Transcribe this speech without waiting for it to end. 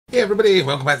Hey everybody,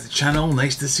 welcome back to the channel,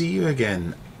 nice to see you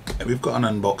again. We've got an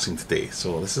unboxing today,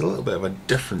 so this is a little bit of a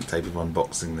different type of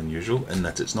unboxing than usual in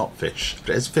that it's not fish,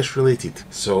 but it is fish related.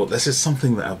 So this is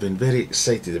something that I've been very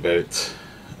excited about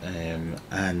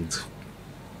and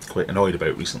quite annoyed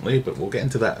about recently, but we'll get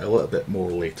into that a little bit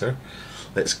more later.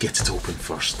 Let's get it open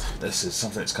first. This is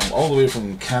something that's come all the way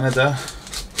from Canada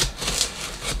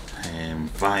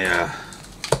via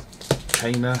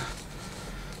China.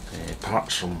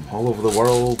 Parts from all over the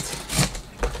world.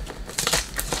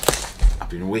 I've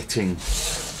been waiting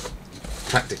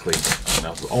practically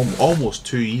almost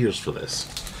 2 years for this.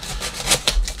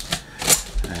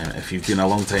 If you've been a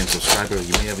long time subscriber,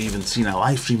 you may have even seen a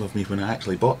live stream of me when I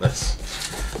actually bought this.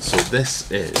 So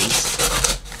this is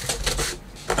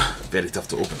very tough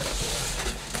to open,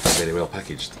 very well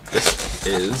packaged. This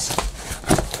is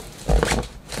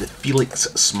the Felix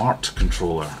Smart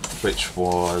Controller, which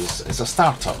it's a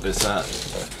startup. The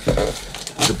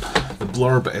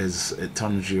blurb is it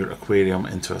turns your aquarium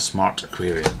into a smart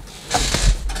aquarium,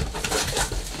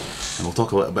 and we'll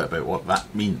talk a little bit about what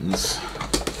that means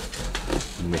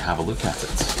when we have a look at it.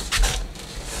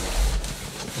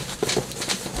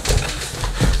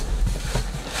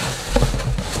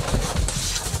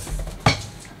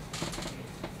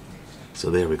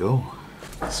 So there we go.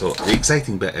 So the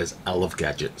exciting bit is I love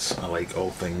gadgets. I like all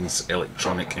things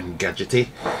electronic and gadgety,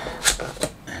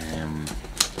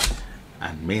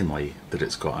 and mainly that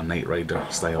it's got a Knight Rider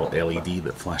style LED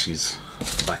that flashes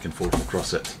back and forth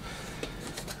across it.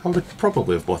 I would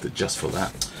probably have bought it just for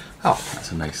that. Oh,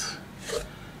 that's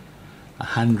a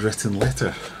handwritten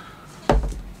letter,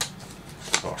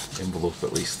 or envelope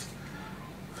at least.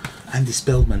 And he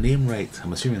spelled my name right.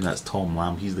 I'm assuming that's Tom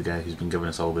Lamb. He's the guy who's been giving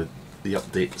us all the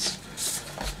updates.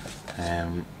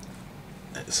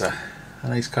 It's a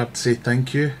nice card to say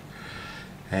thank you.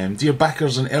 Dear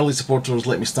backers and early supporters,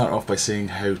 let me start off by saying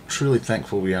how truly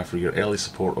thankful we are for your early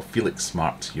support of Felix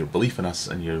Smart. Your belief in us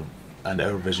and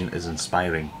our vision is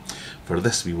inspiring. For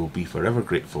this we will be forever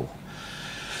grateful.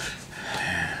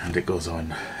 And it goes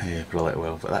on for a little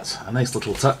while, but that's a nice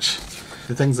little touch.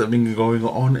 The things that have been going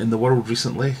on in the world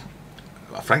recently,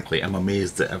 frankly I'm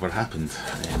amazed it ever happened,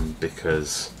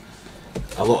 because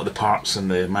a lot of the parts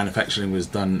and the manufacturing was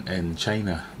done in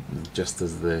China just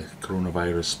as the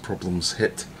coronavirus problems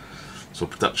hit. So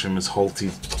production was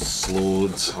halted,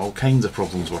 slowed, all kinds of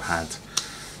problems were had.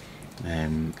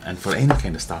 And for any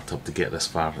kind of startup to get this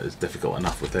far is difficult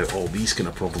enough without all these kind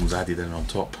of problems added in on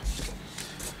top.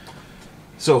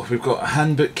 So we've got a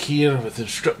handbook here with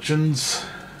instructions.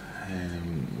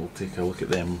 We'll take a look at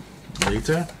them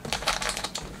later.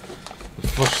 The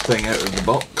first thing out of the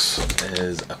box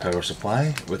is a power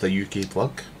supply with a UK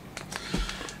plug.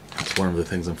 That's one of the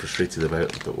things I'm frustrated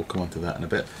about, but we'll come on to that in a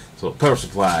bit. So power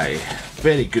supply,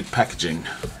 very good packaging.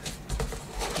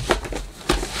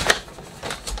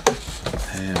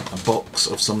 A box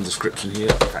of some description here.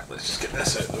 In fact, let's just get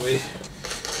this out of the way.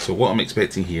 So what I'm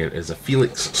expecting here is a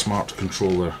Felix Smart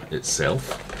Controller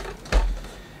itself,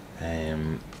 a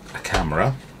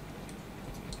camera,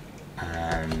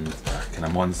 and a kind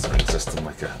of monitoring system,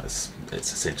 it's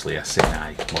essentially a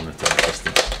Senai monitoring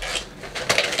system.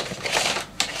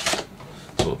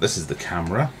 So this is the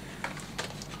camera,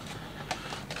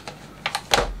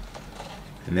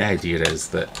 and the idea is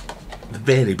that the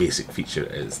very basic feature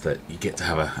is that you get to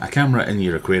have a camera in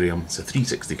your aquarium. It's a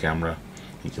 360 camera.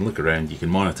 You can look around, you can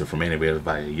monitor from anywhere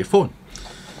via your phone.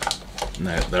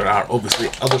 Now there are obviously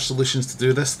other solutions to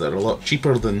do this that are a lot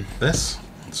cheaper than this,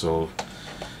 so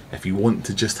if you want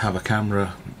to just have a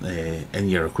camera in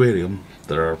your aquarium,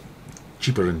 there are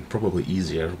cheaper and probably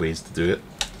easier ways to do it.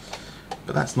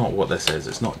 But that's not what this is.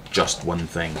 It's not just one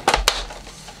thing.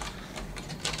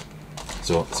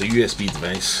 So it's a USB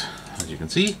device, as you can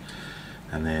see.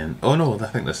 And then, oh no, I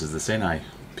think this is the Senai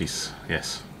piece.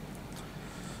 Yes.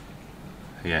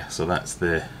 Yeah, so that's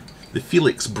the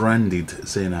Felix branded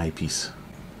Senai piece.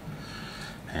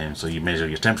 So you measure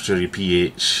your temperature, your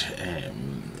pH,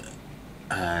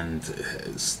 and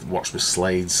it works with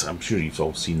slides. I'm sure you've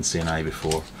all seen Senai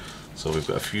before. So we've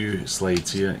got a few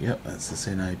slides here. Yep, that's the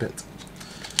Senai bit.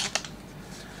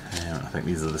 I think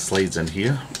these are the slides in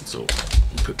here. So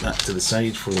we'll put that to the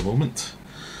side for the moment.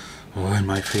 Oh, and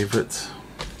my favourite,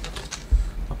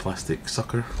 a plastic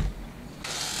sucker.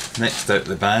 Next out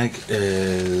the bag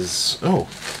is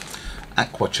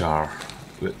Aquachar,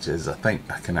 which is I think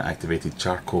a kind of activated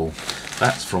charcoal.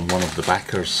 That's from one of the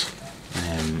backers.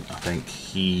 I think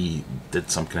he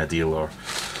did some kind of deal, or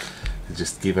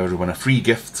just gave everyone a free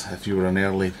gift if you were an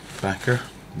early backer.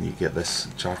 You get this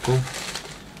charcoal.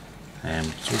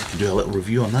 So we can do a little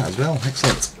review on that as well.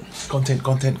 Excellent.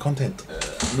 Content.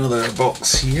 Another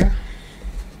box here.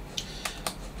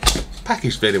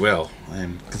 packaged very well,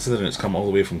 considering it's come all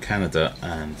the way from Canada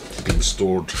and been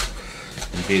stored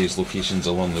in various locations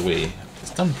along the way.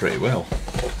 It's done pretty well.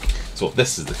 So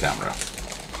this is the camera.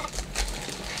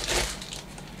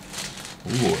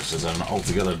 Ooh, this is an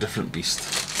altogether different beast.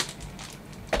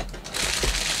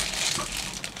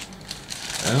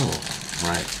 Oh,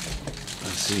 right.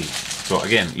 Let's see. So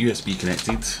again, USB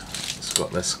connected. It's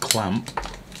got this clamp.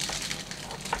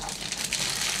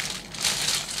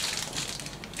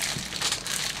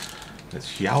 It's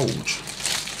huge.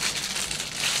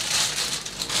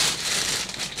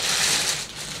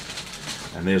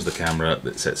 And there's the camera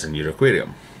that sits in your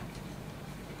aquarium.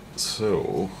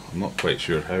 So, I'm not quite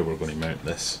sure how we're going to mount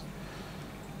this.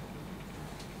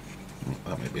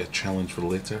 That might be a challenge for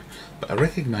later. But I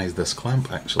recognise this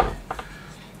clamp actually.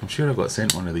 I'm sure I got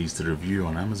sent one of these to review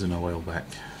on Amazon a while back.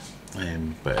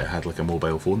 But it had like a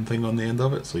mobile phone thing on the end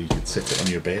of it, so you could sit it on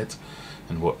your bed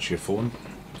and watch your phone.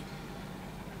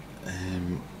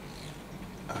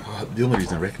 The only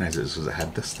reason I recognise it is because it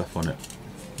had this stuff on it.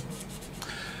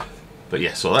 But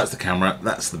yeah, so that's the camera,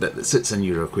 that's the bit that sits in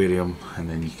your aquarium, and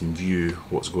then you can view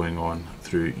what's going on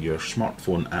through your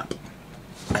smartphone app.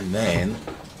 And then,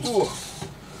 oh,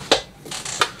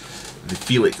 the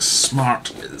Felix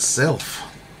Smart itself.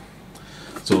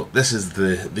 So this is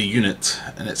the unit,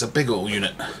 and it's a big old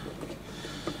unit.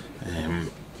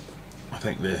 I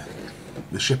think the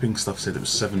shipping stuff said it was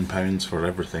 £7 for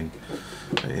everything.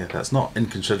 But yeah, that's not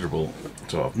inconsiderable.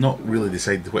 So I've not really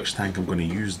decided which tank I'm going to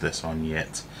use this on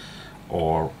yet,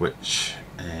 or which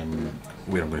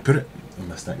where I'm going to put it in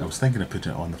this thing. I was thinking of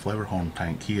putting it on the flower horn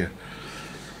tank here.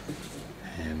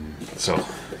 So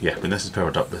yeah, when this is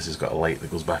powered up, this has got a light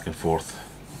that goes back and forth,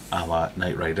 a la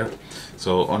Knight Rider.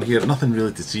 So on here, nothing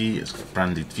really to see. It's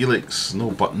branded Felix,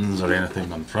 no buttons or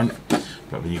anything on the front.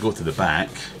 But when you go to the back,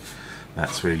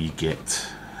 that's where you get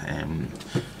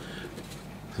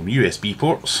some USB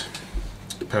ports,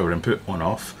 power input on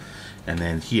off, and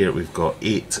then here we've got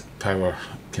 8 power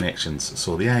connections.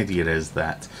 So the idea is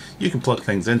that you can plug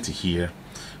things into here,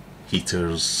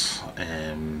 heaters,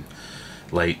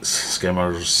 lights,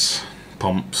 skimmers,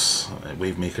 pumps,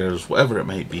 wave makers, whatever it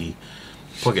might be,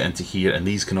 plug it into here, and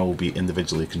these can all be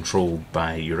individually controlled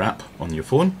by your app on your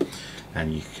phone.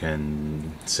 And you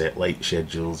can set light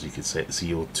schedules, you can set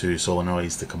CO2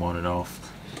 solenoids to come on and off,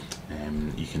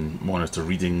 you can monitor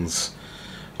readings,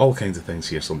 all kinds of things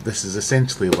here. So this is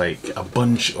essentially like a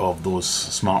bunch of those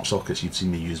smart sockets you've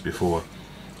seen me use before,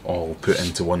 all put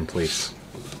into one place.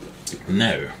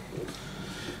 Now,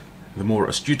 the more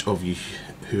astute of you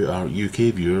who are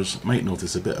UK viewers might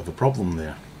notice a bit of a problem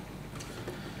there.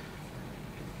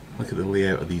 Look at the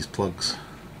layout of these plugs.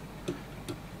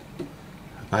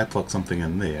 If I plug something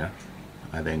in there,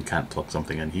 I then can't plug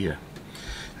something in here,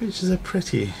 which is a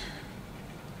pretty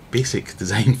basic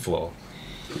design flaw.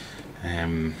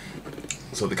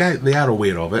 So they are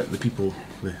aware of it. The people,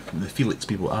 the Felix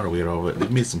people are aware of it.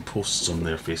 They've made some posts on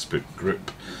their Facebook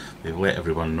group. They've let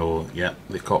everyone know, yeah,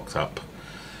 they cocked up.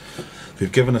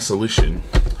 They've given a solution,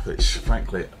 which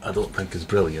frankly I don't think is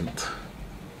brilliant,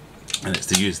 and it's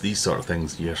to use these sort of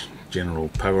things, your general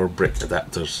power brick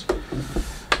adapters.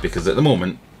 Because at the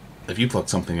moment, if you plug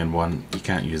something in one, you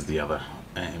can't use the other,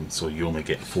 so you only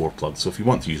get 4 plugs. So if you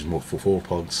want to use more for 4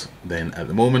 plugs, then at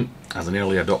the moment, as an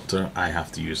early adopter, I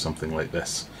have to use something like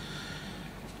this.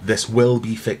 This will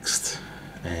be fixed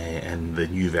in the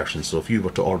new version, so if you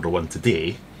were to order one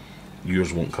today,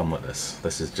 yours won't come like this.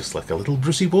 This is just like a little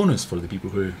Brucey bonus for the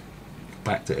people who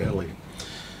backed it early.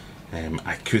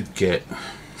 I could get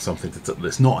something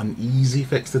that's not an easy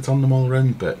fix to turn them all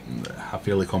around, but a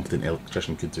fairly competent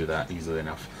electrician could do that easily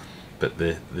enough. But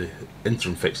the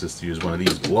interim fix is to use one of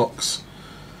these blocks.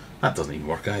 That doesn't even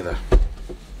work either.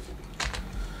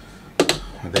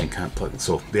 I then can't plug it.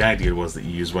 So the idea was that you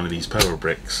use one of these power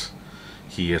bricks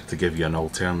here to give you an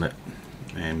alternate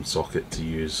socket to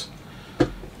use.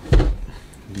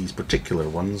 These particular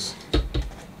ones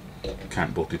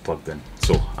can't both be plugged in.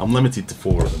 So I'm limited to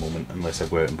 4 at the moment, unless I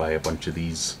go out and buy a bunch of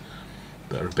these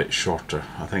that are a bit shorter.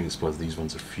 I think it's because these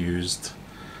ones are fused.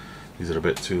 These are a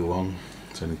bit too long,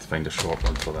 so I need to find a short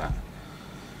one for that.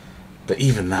 But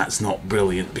even that's not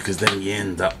brilliant, because then you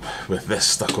end up with this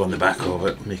stuck on the back of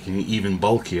it, making it even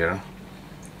bulkier.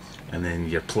 And then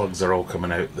your plugs are all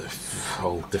coming out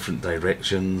all different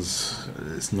directions.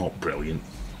 It's not brilliant.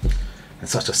 And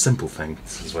such a simple thing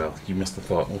as well. You must have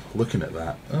thought, oh, looking at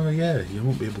that, oh yeah, you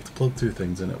won't be able to plug 2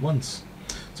 things in at once.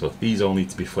 So these all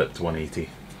need to be flipped 180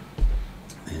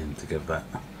 to give that.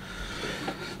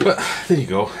 But there you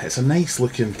go. It's a nice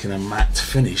looking kind of matte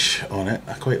finish on it.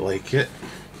 I quite like it.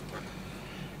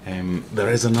 There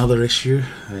is another issue,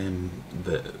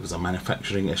 that was a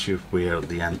manufacturing issue where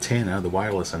the antenna, the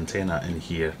wireless antenna in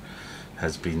here,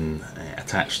 has been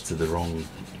attached to the wrong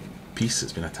piece.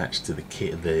 It's been attached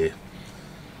to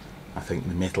I think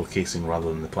the metal casing rather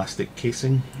than the plastic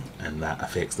casing, and that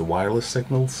affects the wireless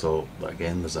signal. So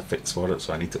again, there's a fix for it,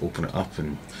 so I need to open it up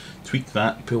and tweak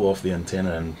that, pull off the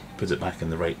antenna and put it back in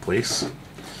the right place.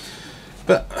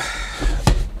 But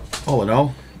all in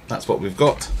all, that's what we've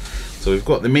got. So we've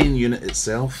got the main unit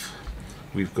itself,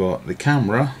 we've got the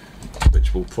camera,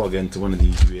 which will plug into one of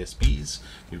these USBs,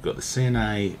 we've got the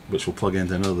Senai, which will plug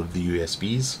into another of the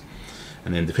USBs,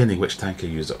 and then depending which tank I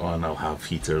use it on, I'll have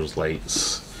heaters,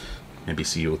 lights, maybe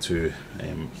CO2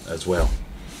 as well.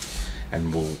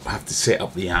 And we'll have to set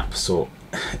up the app, so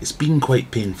it's been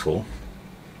quite painful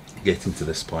getting to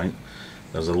this point.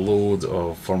 There's a load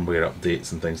of firmware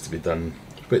updates and things to be done,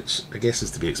 which I guess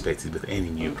is to be expected with any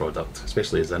new product,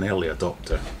 especially as an early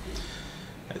adopter.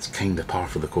 It's kind of par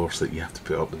for the course that you have to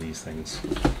put up with these things.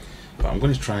 But I'm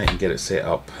going to try and get it set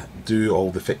up, do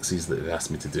all the fixes that they've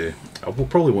asked me to do.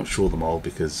 Probably won't show them all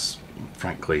because,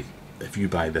 frankly, if you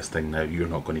buy this thing now, you're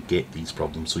not going to get these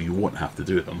problems, so you won't have to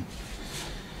do them.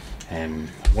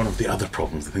 One of the other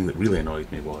problems, the thing that really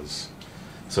annoyed me was,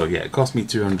 so yeah, it cost me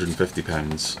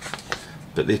 £250,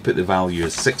 but they put the value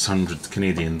as 600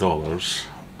 Canadian dollars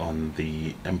on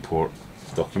the import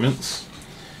documents,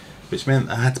 which meant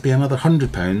I had to pay another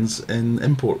 £100 in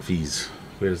import fees,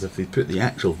 whereas if they put the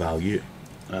actual value,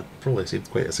 I'd probably saved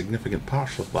quite a significant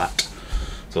part of that.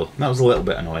 So that was a little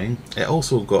bit annoying. It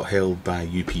also got held by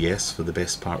UPS for the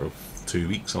best part of 2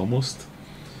 weeks almost,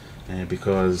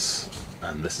 because,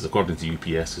 and this is according to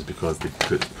UPS, is because they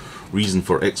put reason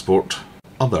for export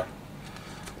other.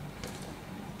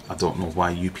 I don't know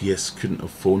why UPS couldn't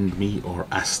have phoned me or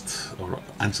asked or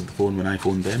answered the phone when I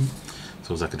phoned them,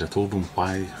 so as I could have told them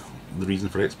why the reason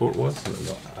for export was,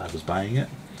 that I was buying it.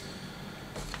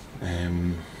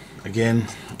 Again,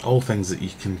 all things that you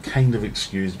can kind of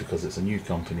excuse because it's a new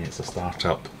company, it's a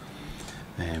startup.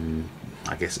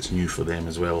 I guess it's new for them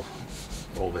as well,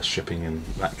 all this shipping and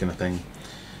that kind of thing.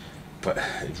 But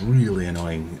it's really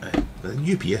annoying. The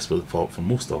UPS was at fault for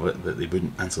most of it, that they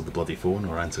wouldn't answer the bloody phone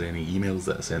or answer any emails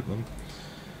that I sent them.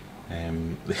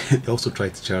 They also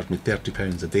tried to charge me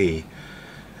 £30 a day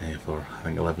for I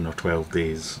think 11 or 12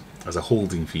 days as a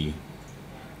holding fee.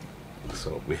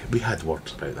 So we had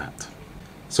words about that.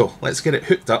 So let's get it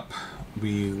hooked up.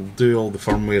 We'll do all the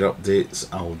firmware updates.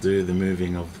 I'll do the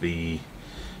moving of the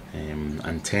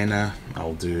antenna.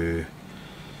 I'll do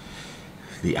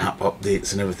the app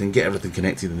updates and everything, get everything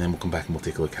connected, and then we'll come back and we'll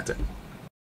take a look at it.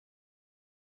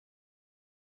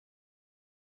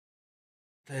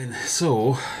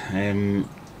 So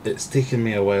it's taken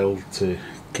me a while to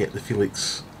get the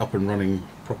Felix up and running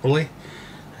properly.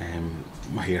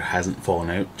 My hair hasn't fallen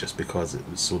out just because it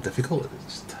was so difficult.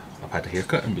 I've had a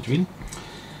haircut in between.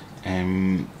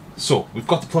 So we've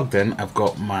got it plugged in. I've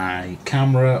got my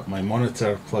camera, my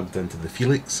monitor plugged into the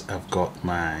Felix. I've got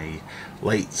my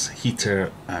lights,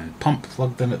 heater and pump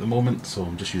plugged in at the moment, so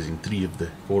I'm just using 3 of the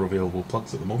 4 available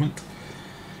plugs at the moment.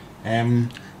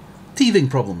 Teething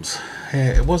problems.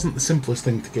 It wasn't the simplest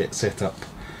thing to get set up.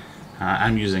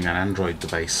 I'm using an Android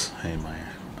device, my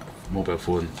mobile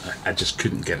phone. I just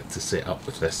couldn't get it to set up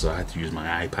with this, so I had to use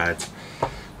my iPad,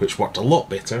 which worked a lot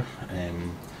better.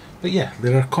 But yeah,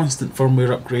 there are constant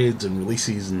firmware upgrades and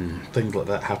releases and things like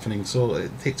that happening, so it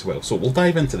takes a while. So we'll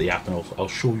dive into the app and I'll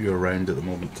show you around at the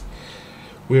moment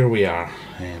where we are.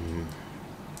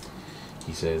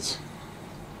 He says,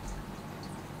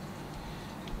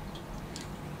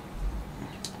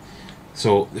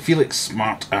 so the Felix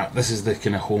Smart app, this is the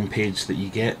kind of home page that you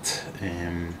get.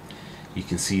 You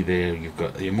can see there you've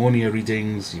got the ammonia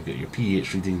readings, you've got your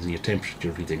pH readings and your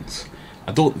temperature readings.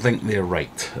 I don't think they're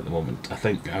right at the moment. I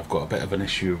think I've got a bit of an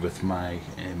issue with my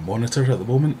monitor at the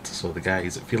moment, so the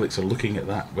guys at Felix are looking at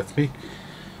that with me.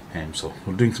 So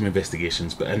we're doing some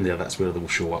investigations, but in there that's where they will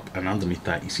show up, and underneath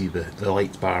that you see the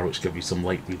light bar which give you some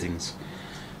light readings.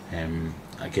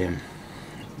 Again,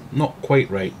 not quite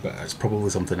right, but it's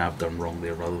probably something I've done wrong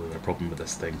there rather than a problem with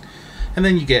this thing. And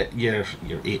then you get your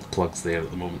 8 plugs there at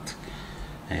the moment.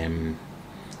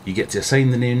 You get to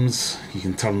assign the names, you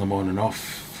can turn them on and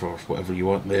off for whatever you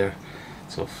want there.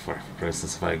 So for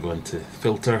instance, if I go into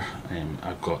filter,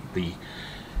 I've got the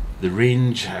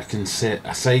range. I can set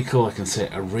a cycle, I can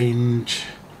set a range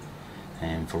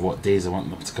for what days I want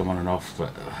them to come on and off,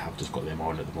 but I've just got them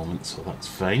on at the moment, so that's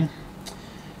fine.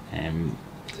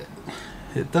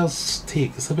 It does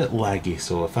take, it's a bit laggy,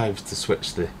 so if I was to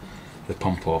switch the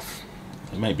pump off,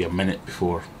 it might be a minute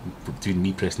between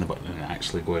me pressing the button and it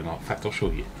actually going off. In fact, I'll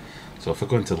show you. So if I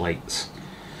go into lights,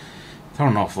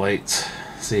 Turn off lights,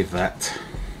 save that.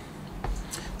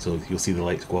 So you'll see the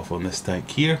lights go off on this tank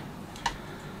here.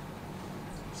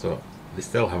 So they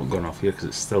still haven't gone off here because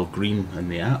it's still green in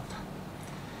the app.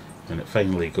 When it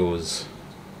finally goes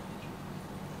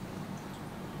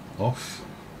off,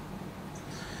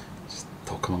 just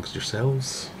talk amongst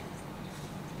yourselves.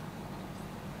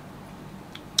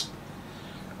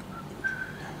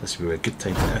 This would be a good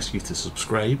time to ask you to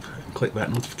subscribe and click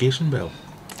that notification bell.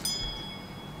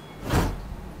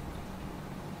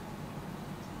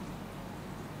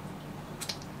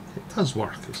 It does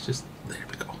work, it's just, there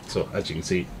we go. So as you can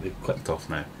see, they've clicked off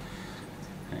now.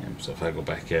 So if I go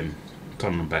back in,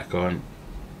 turn them back on,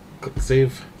 click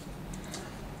save,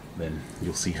 then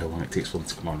you'll see how long it takes for them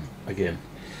to come on again.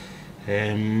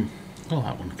 Well,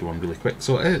 that one came on really quick,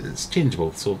 so it's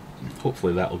changeable, so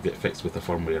hopefully that will get fixed with a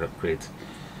firmware upgrade.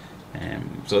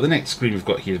 So the next screen we've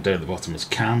got here down at the bottom is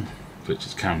cam, which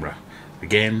is camera.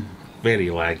 Again, very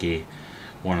laggy,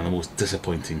 one of the most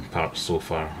disappointing parts so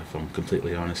far, if I'm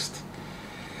completely honest.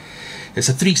 It's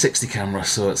a 360 camera,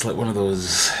 so it's like one of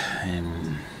those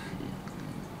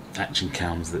action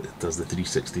cams that does the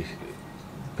 360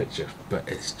 picture, but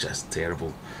it's just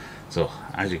terrible. So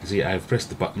as you can see, I've pressed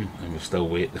the button and we've still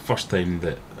wait. The first time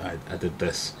that I did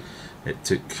this, it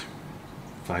took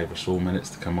 5 or so minutes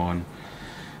to come on.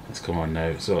 It's come on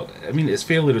now, so I mean it's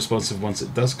fairly responsive once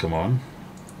it does come on.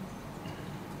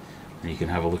 And you can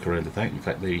have a look around the tank. In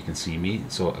fact, there you can see me.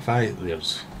 So if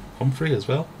there's Humphrey as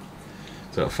well.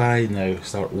 So if I now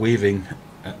start waving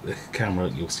at the camera,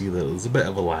 you'll see that there's a bit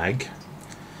of a lag,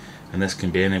 and this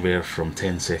can be anywhere from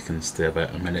 10 seconds to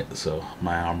about a minute, so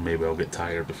my arm may well get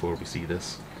tired before we see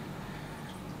this.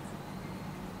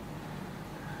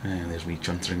 And there's me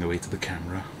chuntering away to the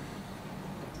camera.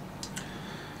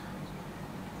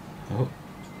 Oh,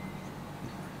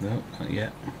 no, not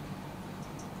yet.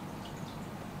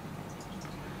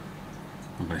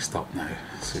 I'm going to stop now,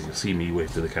 so you'll see me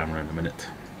wave to the camera in a minute.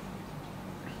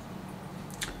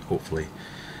 Hopefully.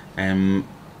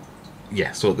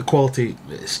 Yeah, so the quality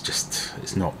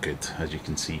it's not good, as you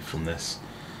can see from this.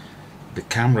 The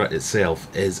camera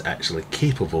itself is actually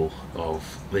capable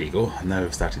of, there you go, now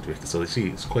I've started working, so you see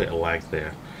it's quite a lag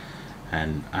there.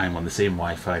 And I'm on the same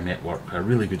Wi-Fi network, a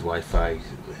really good Wi-Fi,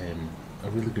 a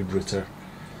really good router,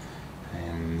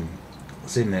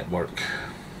 same network,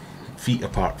 feet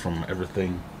apart from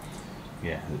everything.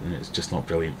 Yeah, and it's just not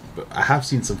brilliant. But I have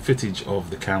seen some footage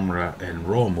of the camera in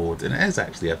RAW mode, and it is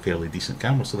actually a fairly decent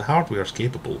camera, so the hardware is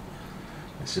capable.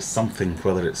 It's just something,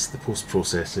 whether it's the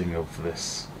post-processing of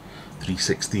this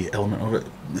 360 element of it,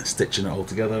 stitching it all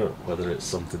together, whether it's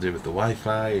something to do with the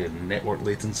Wi-Fi and network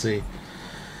latency,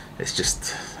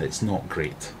 it's not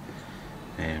great.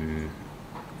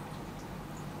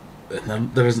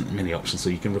 There isn't many options, so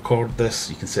you can record this,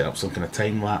 you can set up some kind of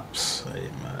time lapse.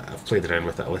 I've played around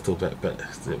with it a little bit, but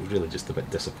it was really just a bit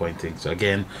disappointing. So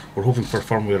again, we're hoping for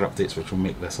firmware updates which will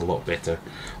make this a lot better,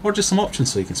 or just some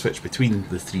options so you can switch between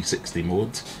the 360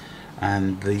 mode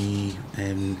and the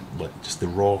just the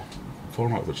raw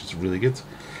format, which is really good.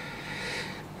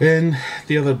 Then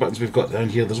the other buttons we've got down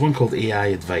here, there's one called AI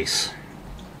Advice,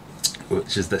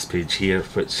 which is this page here,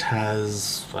 which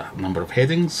has a number of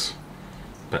headings,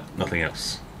 but nothing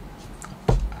else.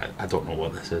 I don't know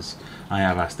what this is. I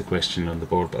have asked the question on the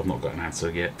board, but I've not got an answer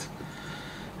yet.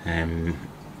 I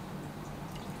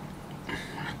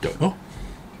don't know.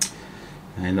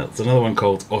 And there's another one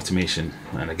called Automation,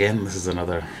 and again this is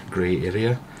another grey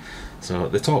area. So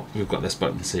at the top we've got this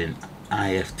button saying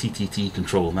IFTTT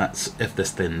control, and that's if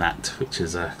this then that, which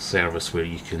is a service where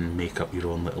you can make up your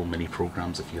own little mini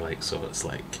programs if you like. So it's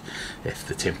like if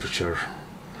the temperature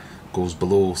goes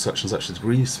below such and such a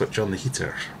degree, switch on the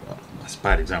heater. Well, that's a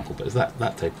bad example, but it's that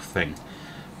type of thing.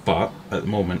 But at the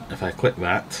moment, if I click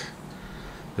that,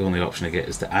 the only option I get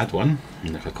is to add one,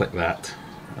 and if I click that,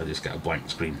 I just get a blank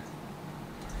screen.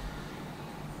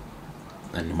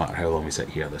 And no matter how long we sit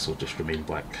here, this will just remain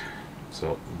blank.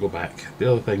 So we'll go back. The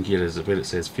other thing here is where it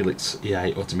says Felix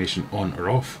AI Automation on or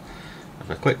off. If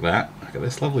I click that, I get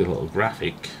this lovely little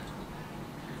graphic.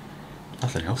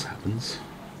 Nothing else happens.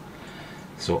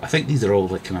 So I think these are all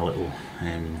like kind of little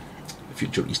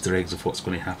future Easter eggs of what's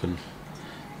going to happen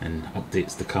and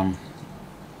updates to come.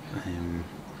 And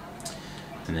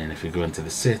then if we go into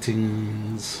the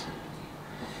settings,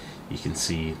 you can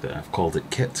see that I've called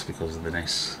it kit because of the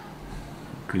nice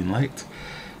green light.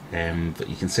 But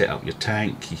you can set up your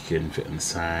tank, you can put in the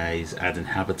size, add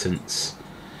inhabitants.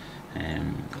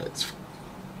 It's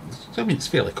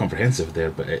fairly comprehensive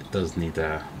there, but it does need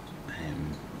a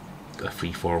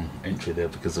freeform entry there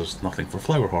because there's nothing for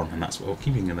flower horn, and that's what we're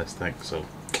keeping in this tank, so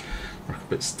we're a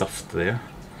bit stuffed there.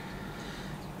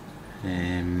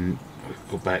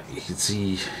 Go back, you can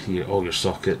see here all your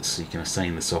sockets, you can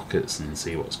assign the sockets and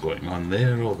see what's going on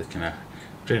there, all the kind of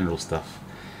general stuff.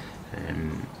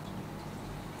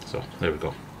 So there we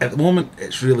go. At the moment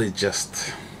it's really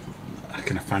just a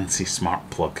kind of fancy smart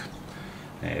plug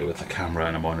with a camera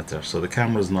and a monitor. So the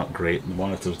camera's not great, the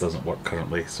monitor doesn't work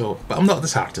currently, so but I'm not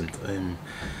disheartened.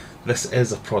 This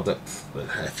is a product that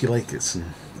I feel like it's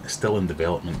still in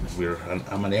development.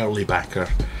 I'm an early backer.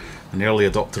 An early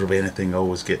adopter of anything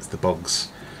always gets the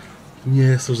bugs.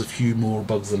 Yes, there's a few more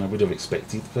bugs than I would have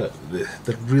expected, but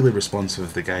they're really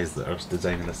responsive, the guys that are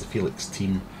designing this, the Felix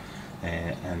team,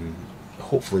 and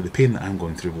hopefully the pain that I'm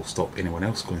going through will stop anyone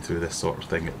else going through this sort of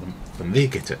thing when they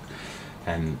get it.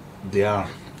 And they are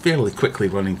fairly quickly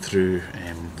running through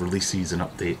releases and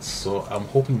updates, so I'm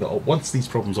hoping that once these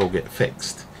problems all get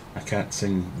fixed, I can't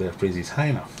sing their praises high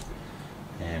enough.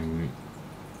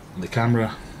 The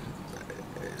camera,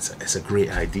 it's a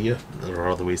great idea. There are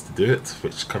other ways to do it,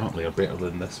 which currently are better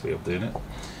than this way of doing it.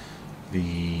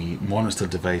 The monitor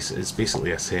device is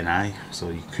basically a Senai, so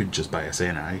you could just buy a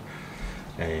Senai.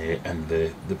 And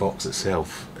the box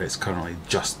itself is currently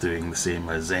just doing the same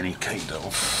as any kind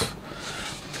of,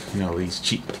 these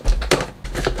cheap,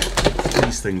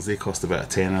 these things, they cost about a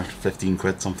tenner, 15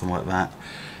 quid, something like that.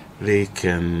 They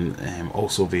can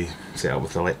also be set up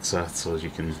with Alexa, so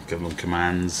you can give them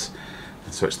commands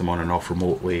and switch them on and off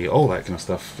remotely, all that kind of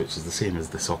stuff, which is the same as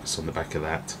the sockets on the back of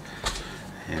that.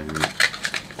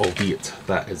 Albeit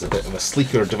that is a bit of a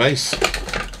sleeker device.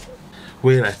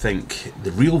 Where I think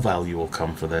the real value will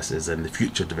come for this is in the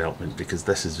future development, because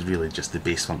this is really just the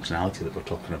base functionality that we're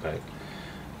talking about.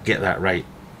 Get that right,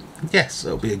 yes,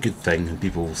 it'll be a good thing, and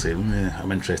people will say,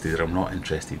 I'm interested or I'm not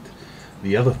interested.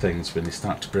 The other things, when they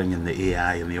start to bring in the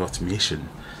AI and the automation,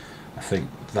 I think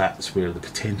that's where the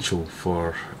potential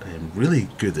for really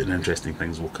good and interesting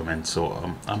things will come in.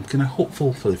 So I'm kind of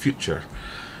hopeful for the future.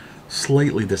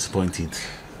 Slightly disappointed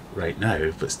right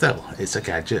now, but still, it's a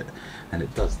gadget and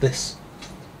it does this.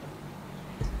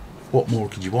 What more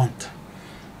could you want?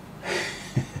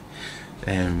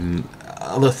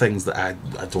 Other things that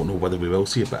I don't know whether we will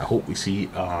see, but I hope we see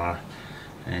are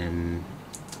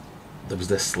there was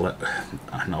this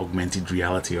an augmented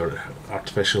reality or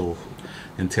artificial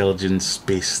intelligence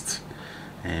based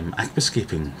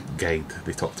aquascaping guide.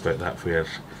 They talked about that, where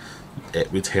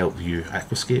it would help you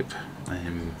aquascape.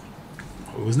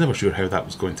 I was never sure how that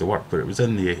was going to work, but it was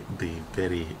in the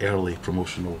very early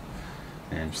promotional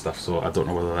stuff, so I don't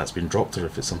know whether that's been dropped or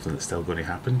if it's something that's still going to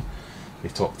happen. They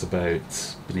talked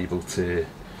about being able to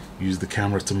use the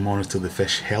camera to monitor the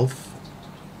fish health.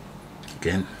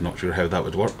 Again, not sure how that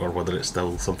would work or whether it's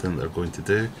still something that they're going to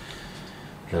do.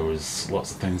 There was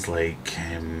lots of things like,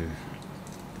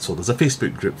 so there's a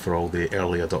Facebook group for all the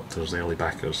early adopters, early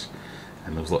backers,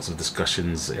 and there was lots of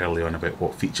discussions early on about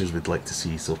what features we'd like to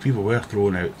see. So people were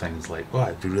throwing out things like, oh,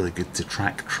 it'd be really good to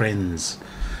track trends,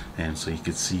 and so you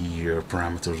could see your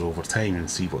parameters over time and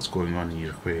see what's going on in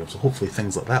your aquarium. So hopefully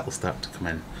things like that will start to come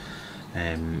in.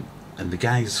 And the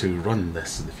guys who run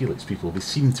this, the Felix people, they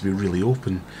seem to be really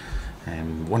open.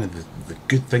 One of the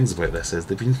good things about this is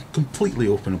they've been completely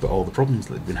open about all the problems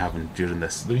that they've been having during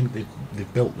this.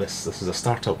 They've built this is a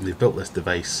startup, and they've built this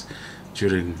device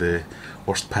during the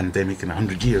worst pandemic in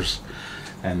 100 years,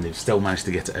 and they've still managed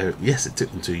to get it out. Yes, it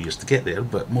took them 2 years to get there,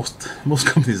 but most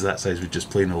companies that size would just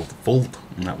plain old fold,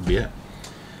 and that would be it.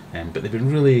 But they've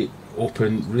been really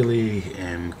open, really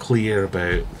clear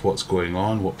about what's going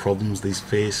on, what problems they've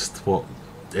faced, what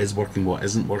is working, what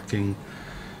isn't working.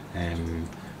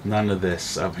 None of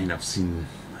this, I've seen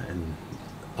in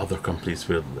other companies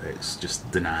where it's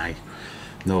just deny.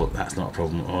 No, that's not a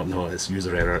problem. Oh no, it's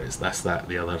user error, it's this, that,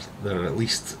 the other. They're at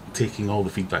least taking all the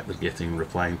feedback they're getting,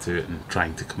 replying to it, and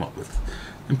trying to come up with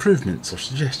improvements or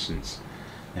suggestions.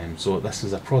 So this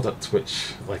is a product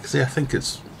which, like I say, I think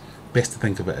it's best to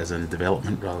think of it as in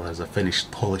development rather than as a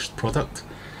finished, polished product.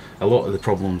 A lot of the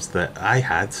problems that I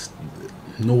had,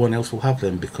 no one else will have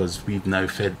them, because we've now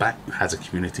fed back as a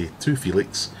community to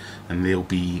Felix, and they'll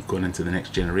be going into the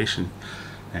next generation.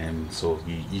 So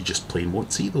you just plain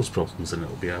won't see those problems, and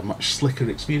it'll be a much slicker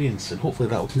experience, and hopefully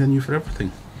that will continue for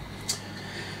everything.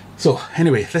 So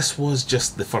anyway, this was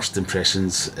just the first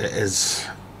impressions. It is,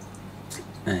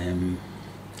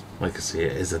 like I say,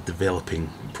 it is a developing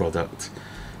product.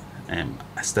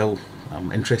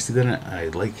 I'm interested in it, I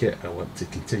like it, I want to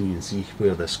continue and see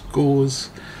where this goes.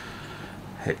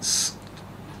 It's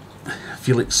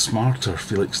Felix Smart or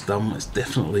Felix Dumb. It's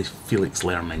definitely Felix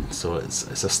Learning, so it's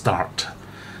a start.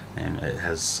 It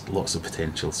has lots of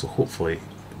potential, so hopefully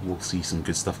we'll see some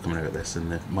good stuff coming out of this in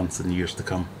the months and years to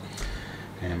come.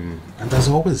 And as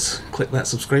always, click that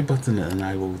subscribe button and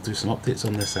I will do some updates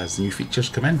on this as new features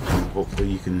come in. And hopefully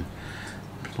you can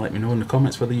let me know in the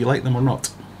comments whether you like them or not.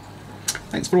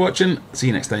 Thanks for watching, see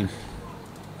you next time.